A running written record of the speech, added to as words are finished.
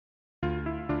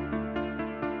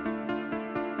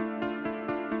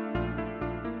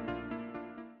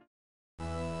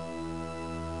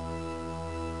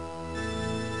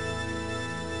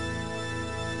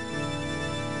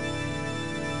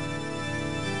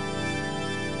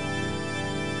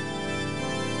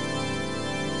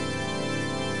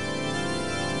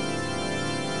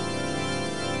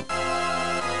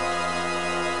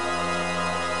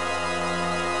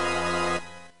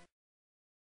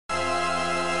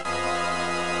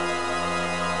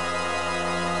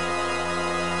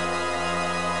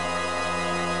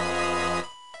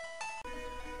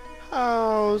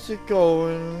How's it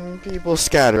going, people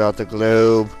scattered out the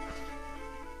globe?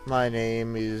 My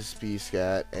name is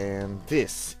BScat, and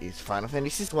this is Final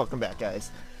Fantasy. Welcome back,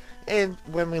 guys. And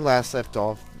when we last left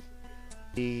off,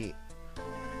 in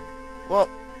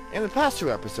the past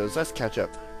two episodes, let's catch up.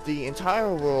 The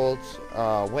entire world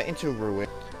went into ruin.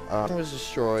 Was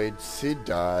destroyed. Sid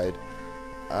died,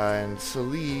 and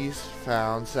Celise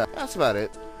found Sabin. That's about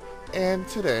it. And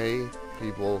today,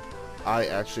 people, I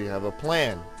actually have a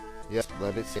plan. Yes,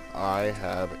 let it say I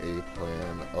have a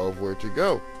plan of where to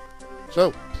go.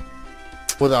 So,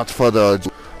 without further ado,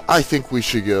 I think we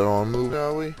should get on moving,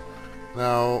 shall we?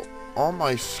 Now, on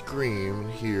my screen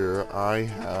here, I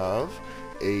have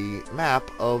a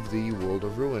map of the World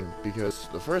of Ruin, because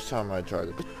the first time I tried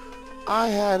it, I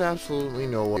had absolutely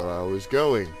no idea where I was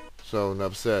going. So,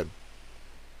 enough said.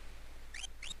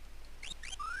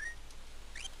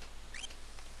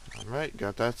 Alright,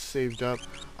 got that saved up.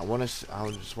 I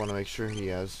just want to make sure he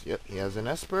has an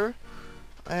Esper.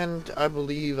 And I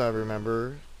believe I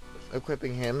remember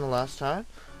equipping him the last time.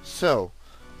 So,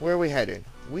 where are we headed?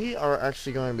 We are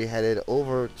actually going to be headed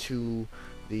over to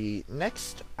the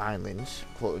next island,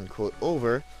 quote unquote,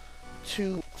 over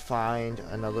to find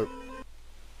another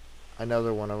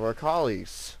one of our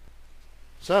colleagues.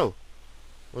 So,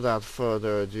 without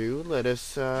further ado, let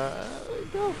us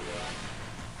go.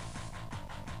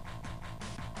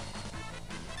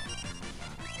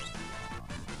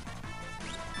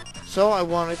 So I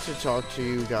wanted to talk to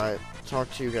you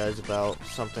guys about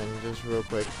something just real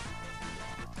quick,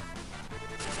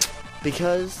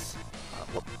 because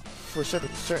for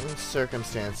certain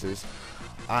circumstances,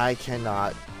 I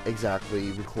cannot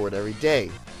exactly record every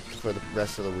day for the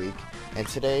rest of the week, and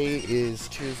today is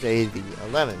Tuesday the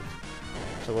 11th.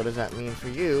 So what does that mean for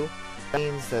you? That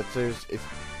means that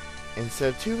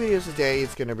instead of 2 videos a day,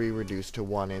 it's going to be reduced to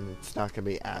 1, and it's not going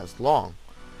to be as long.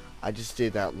 I just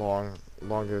did that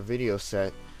longer video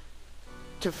set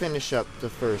to finish up the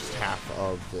first half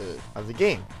of the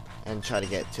game and try to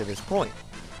get to this point.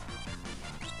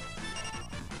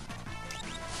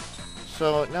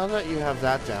 So now that you have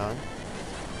that down,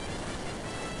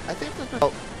 I think that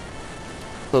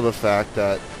the fact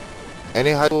that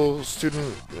any high school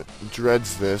student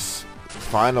dreads this,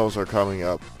 finals are coming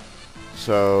up,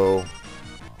 so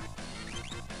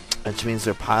which means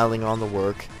they're piling on the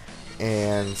work.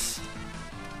 And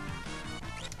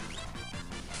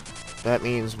that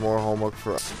means more homework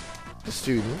for us, the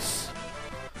students,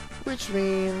 which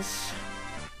means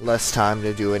less time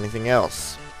to do anything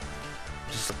else.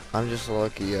 I'm just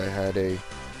lucky I had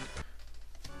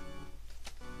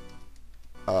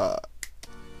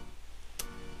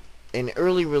an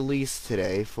early release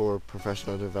today for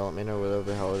professional development, or whatever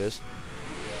the hell it is.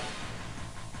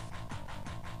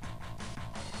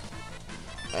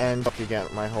 And I could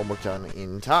get my homework done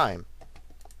in time.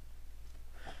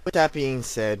 With that being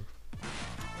said,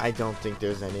 I don't think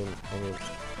there's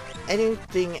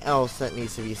anything else that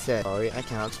needs to be said. Sorry, I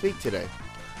cannot speak today.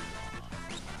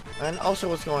 And also,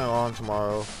 what's going on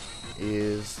tomorrow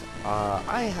is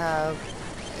I have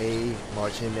a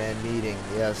marching band meeting.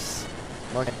 Yes,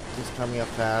 marching is coming up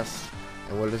fast.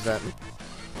 And what does that mean?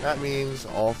 That means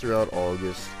all throughout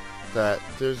August that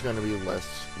there's going to be less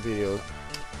videos.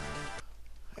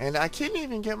 And I couldn't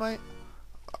even get my...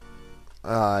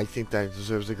 I think that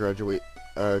deserves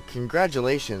a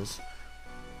congratulations.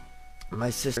 My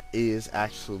sister is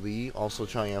actually also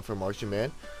trying out for marching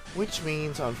band, which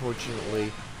means,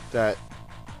 unfortunately, that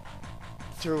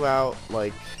throughout,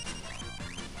 like,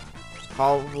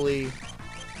 probably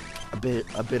a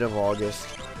bit of August,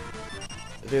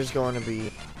 there's going to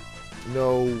be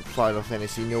no Final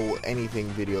Fantasy, no anything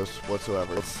videos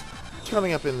whatsoever. It's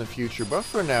coming up in the future, but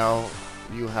for now,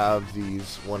 you have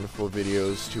these wonderful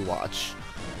videos to watch.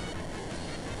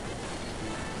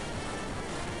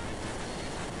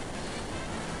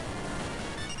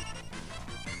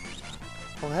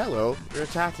 Oh, hello, you're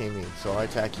attacking me, so I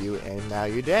attack you, and now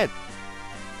you're dead.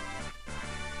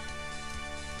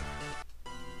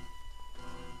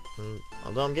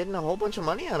 Although I'm getting a whole bunch of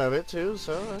money out of it, too,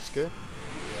 so that's good.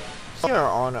 So we are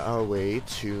on our way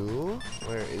to...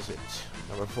 where is it?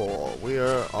 Number 4. We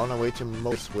are on our way to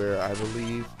Mobliz, where I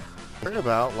believe we heard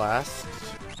about last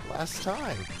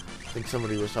time. I think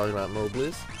somebody was talking about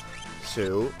Mobliz.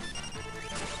 So,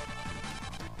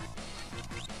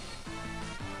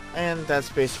 and that's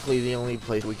basically the only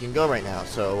place we can go right now.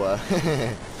 So, I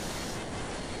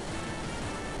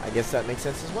guess that makes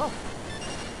sense as well.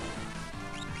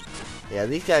 Yeah,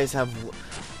 these guys have...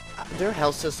 their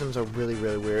health systems are really,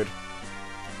 really weird.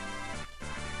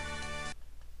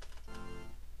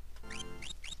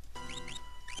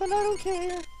 But I don't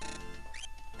care.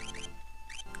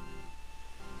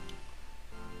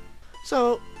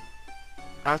 So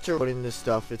after putting this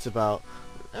stuff, it's about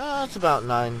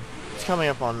 9. It's coming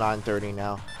up on 9:30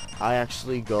 now. I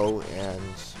actually go and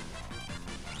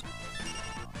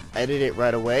edit it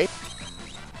right away,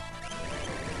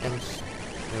 and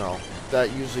you know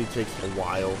that usually takes a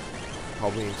while,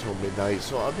 probably until midnight.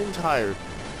 So I've been tired,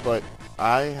 but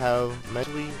I have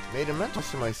mentally made a mental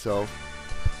to myself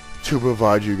to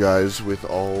provide you guys with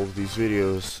all of these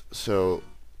videos. So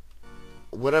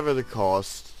whatever the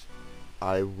cost,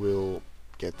 I will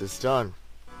get this done.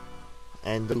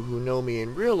 And those who know me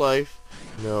in real life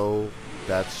know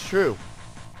that's true.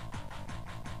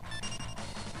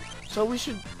 So we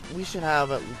should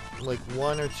have like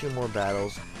 1 or 2 more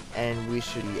battles, and we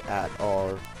should be at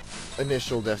our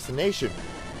initial destination.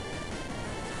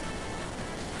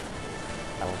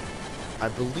 I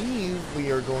believe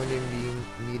we are going to be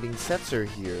meeting Setzer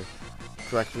here.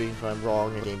 Correct me if I'm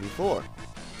wrong in the game before.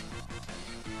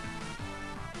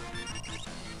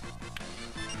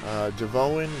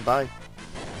 Devoin, bye.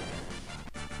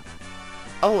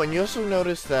 Oh, and you also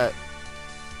noticed that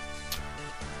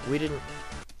we didn't...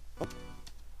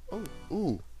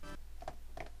 Ooh.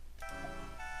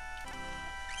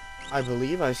 I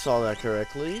believe I saw that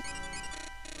correctly.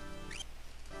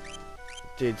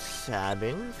 Did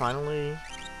Sabin finally...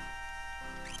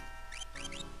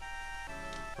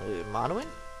 Monoin?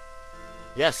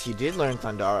 Yes, he did learn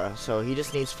Thundara, so he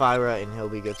just needs Fyra and he'll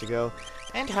be good to go.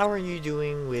 And how are you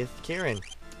doing with Kieran?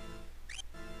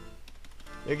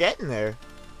 You're getting there.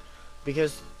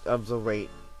 Because of the rate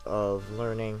of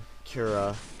learning,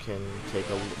 Terra can take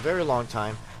a very long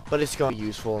time, but it's going to be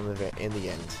useful in the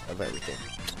end of everything.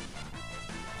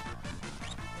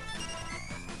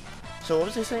 So what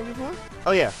was I saying before?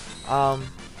 Oh yeah,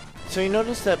 so you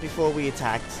noticed that before we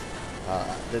attacked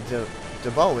the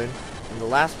Deboan in the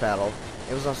last battle,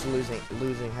 it was also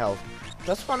losing health.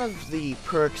 That's one of the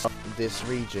perks of this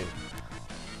region.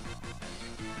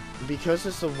 Because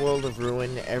it's a world of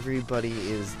ruin, everybody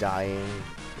is dying.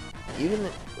 Even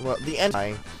the enemy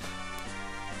dying,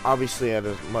 obviously at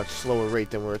a much slower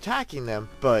rate than we're attacking them,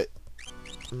 but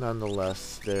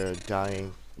nonetheless they're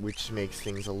dying, which makes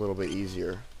things a little bit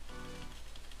easier.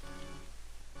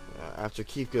 After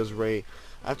Kefka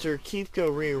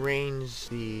rearranged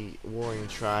the Warring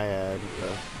Triad,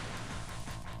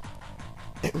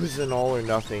 it was an all or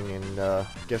nothing, and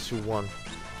guess who won?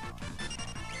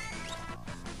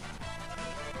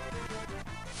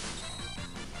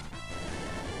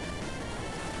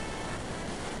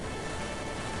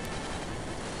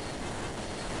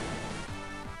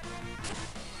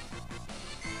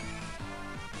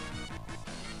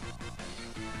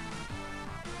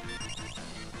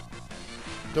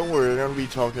 Don't worry, we're going to be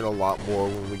talking a lot more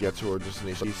when we get to our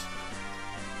destination.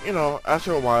 You know,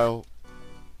 after a while,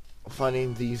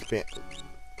 fighting these battles,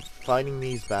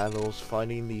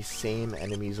 fighting these same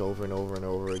enemies over and over and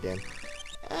over again,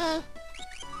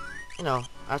 you know,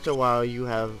 after a while you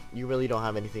really don't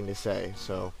have anything to say,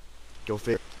 so go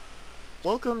figure.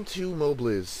 Welcome to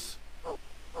Mobliz. Got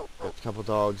a couple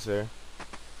dogs there.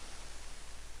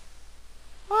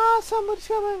 Ah, somebody's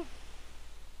coming!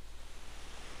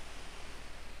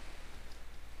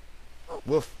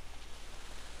 Woof.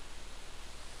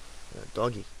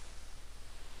 Doggy.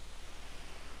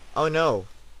 Oh no.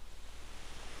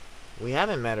 We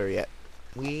haven't met her yet.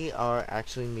 We are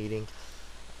actually meeting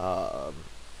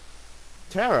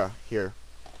Terra here.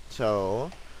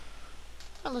 So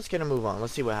let's get a move on.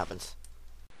 Let's see what happens.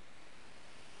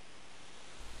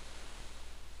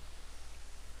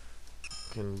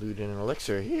 Can loot an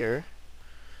elixir here.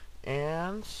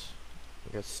 And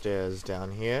we got stairs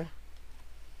down here.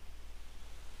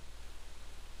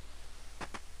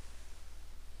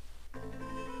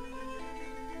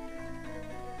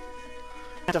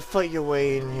 To fight your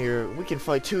way in here. We can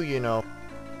fight too, you know.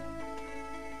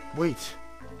 Wait.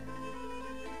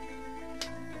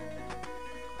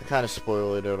 I kind of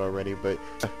spoiled it already, but...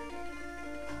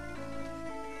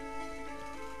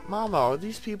 Mama, are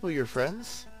these people your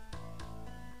friends?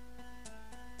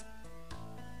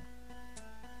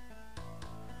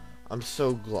 I'm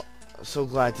so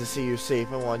glad to see you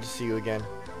safe. I wanted to see you again.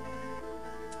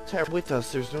 Terra, with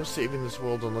us, there's no saving this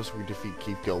world unless we defeat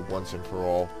Kefkas once and for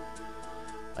all.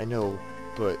 I know,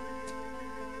 but...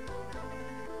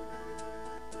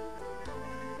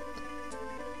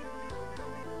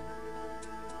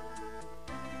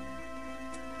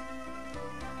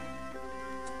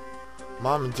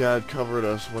 Mom and Dad covered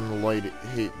us when the light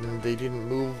hit, and they didn't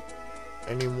move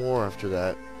anymore after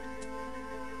that.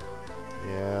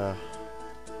 Yeah.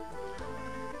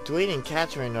 Dwayne and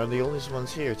Catherine are the only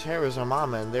ones here. Terra's our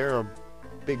mama, and they're our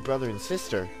big brother and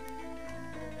sister.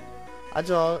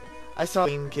 I I saw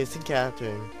Sabin kissing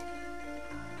Catherine.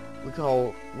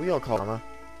 We all call Mama.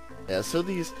 Yeah, so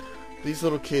these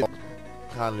little kids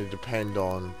kind of depend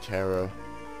on Terra.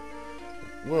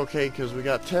 We're okay because we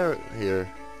got Terra here.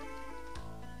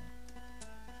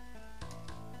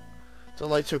 The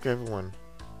light took everyone.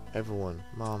 Everyone.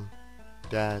 Mom.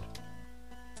 Dad.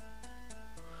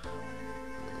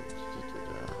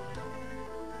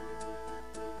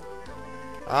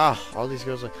 Ah, all these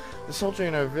girls are... The soldier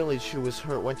in our village who was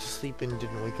hurt went to sleep and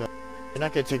didn't wake up. You're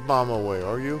not gonna take Mama away,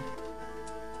 are you?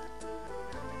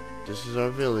 This is our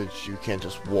village. You can't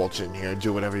just waltz in here and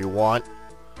do whatever you want.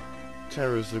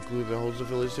 Terra is the glue that holds the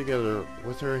village together.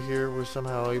 With her here, we're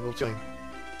somehow able to...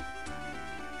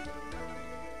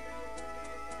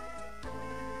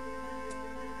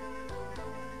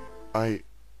 I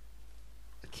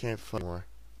can't find more.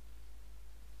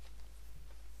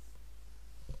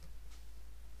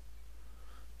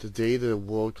 The day the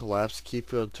world collapsed,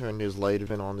 Kefkas turned his light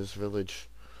event on this village.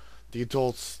 The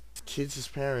adults, kids, his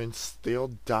parents, they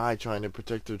all died trying to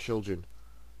protect their children.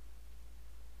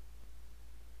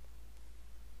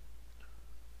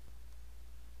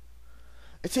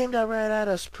 It's aimed right at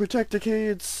us. Protect the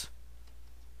kids.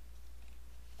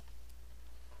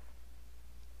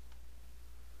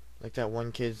 Like that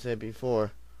one kid said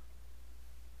before.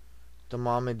 The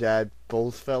mom and dad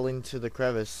both fell into the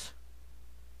crevice.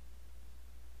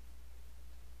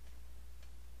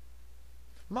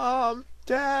 Mom!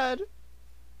 Dad!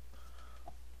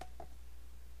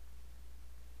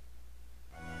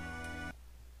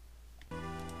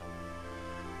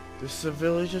 This is a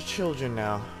village of children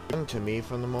now. Young to me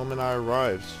from the moment I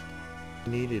arrived.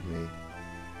 Needed me.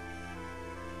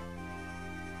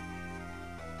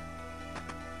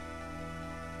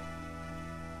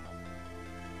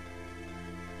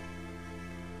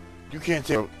 You can't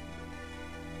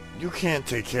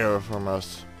take care of from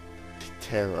us,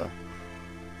 Terra.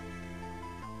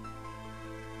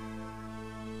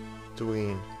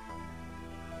 Dwayne,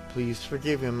 please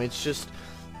forgive him. It's just,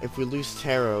 if we lose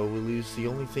Terra, we lose the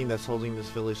only thing that's holding this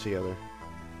village together.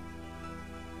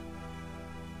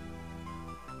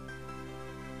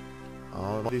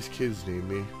 All these kids need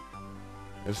me.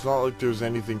 It's not like there's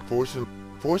anything forcing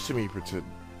me to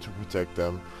protect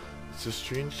them. It's a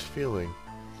strange feeling.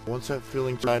 Once that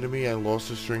feeling died of me, I lost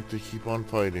the strength to keep on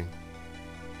fighting.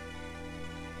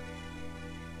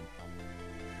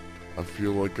 I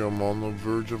feel like I'm on the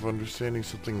verge of understanding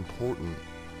something important.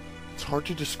 It's hard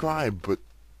to describe, but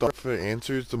the more for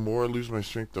answers, the more I lose my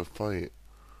strength to fight.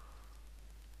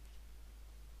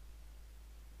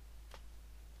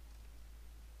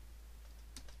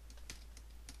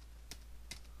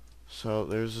 So,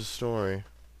 there's a story.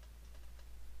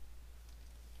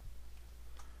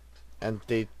 And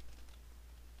they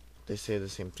say the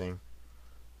same thing.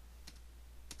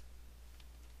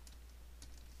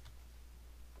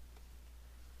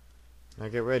 Now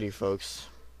get ready, folks.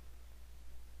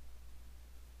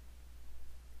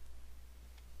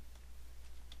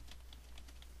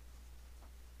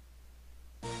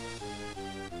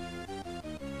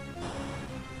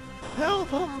 Help!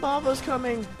 Baba's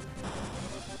coming!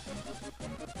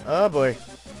 Oh boy.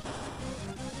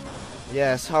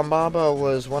 Yes, Humbaba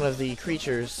was one of the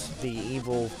creatures, the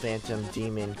evil phantom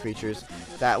demon creatures,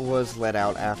 that was let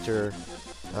out after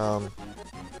the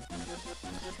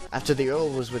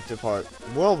world was ripped apart.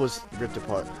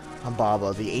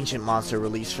 Humbaba, the ancient monster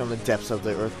released from the depths of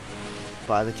the earth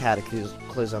by the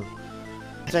cataclysm.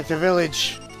 Protect the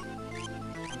village!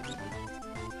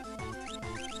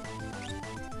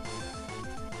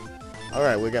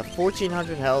 Alright, we got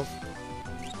 1400 health.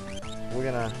 We're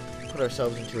gonna put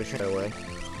ourselves into a train away.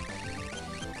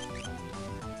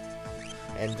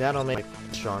 And that'll make it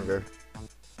stronger.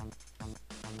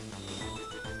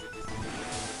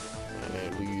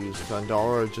 And we use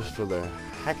Thundara just for the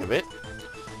heck of it.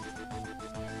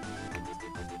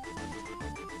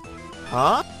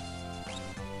 Huh?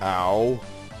 Ow.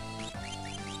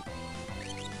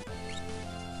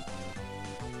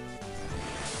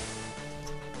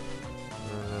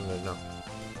 No.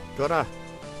 Gora.